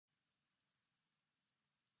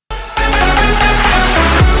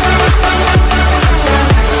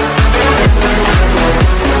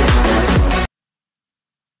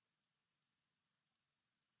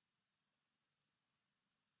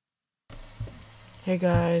Hey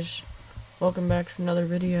guys, welcome back to another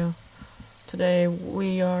video. Today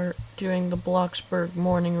we are doing the Bloxburg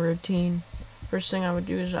morning routine. First thing I would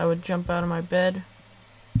do is I would jump out of my bed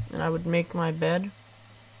and I would make my bed.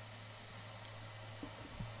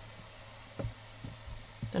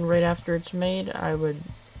 Then right after it's made, I would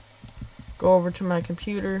go over to my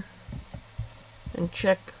computer and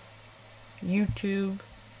check YouTube,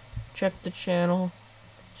 check the channel,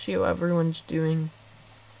 see how everyone's doing.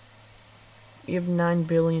 We have 9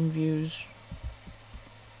 billion views.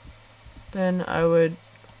 Then I would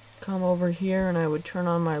come over here and I would turn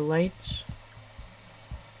on my lights.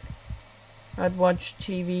 I'd watch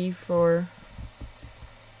TV for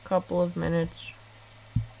a couple of minutes,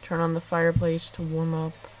 turn on the fireplace to warm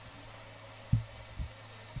up.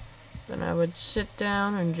 Then I would sit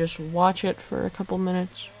down and just watch it for a couple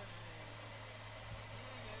minutes.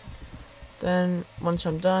 Then once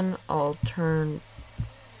I'm done, I'll turn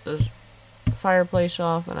the fireplace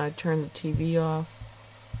off and I'd turn the TV off.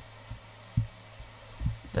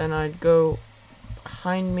 Then I'd go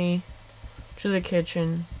behind me to the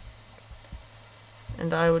kitchen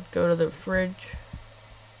and I would go to the fridge,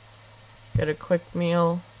 get a quick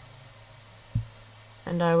meal,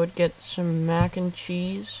 and I would get some mac and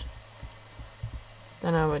cheese.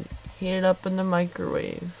 Then I would heat it up in the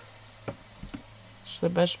microwave. It's the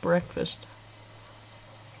best breakfast.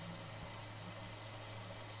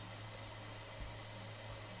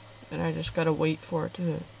 And I just gotta wait for it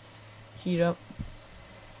to heat up.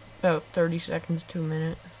 About 30 seconds to a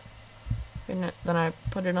minute. And then I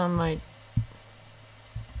put it on my...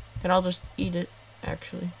 And I'll just eat it,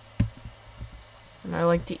 actually. And I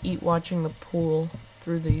like to eat watching the pool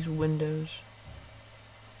through these windows.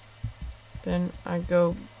 Then I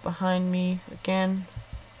go behind me again.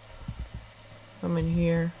 Come in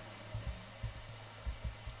here.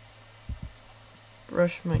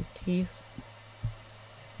 Brush my teeth.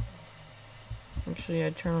 Actually,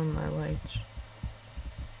 I'd turn on my lights.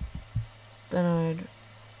 Then I'd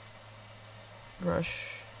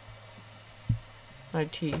brush my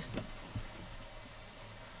teeth.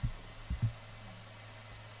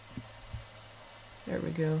 There we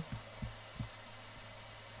go.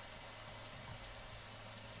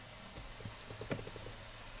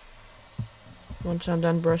 Once I'm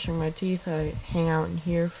done brushing my teeth, I hang out in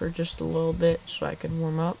here for just a little bit so I can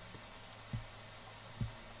warm up.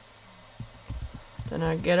 Then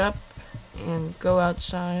I get up and go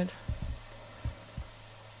outside.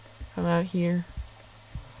 Come out here.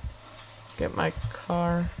 Get my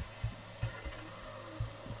car.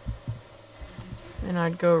 And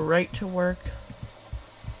I'd go right to work.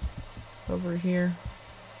 Over here.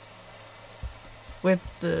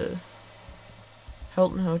 With the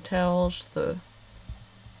Hilton hotels,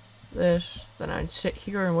 this. Then I'd sit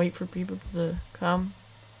here and wait for people to come.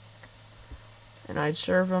 And I'd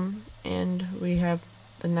serve them, and we have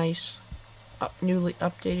the nice, newly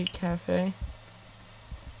updated cafe.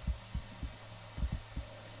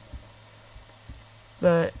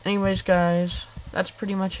 But anyways, guys, that's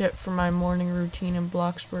pretty much it for my morning routine in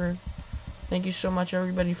Bloxburg. Thank you so much,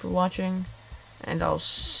 everybody, for watching, and I'll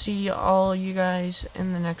see all you guys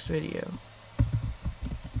in the next video.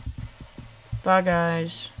 Bye,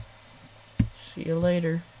 guys. See you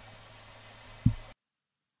later.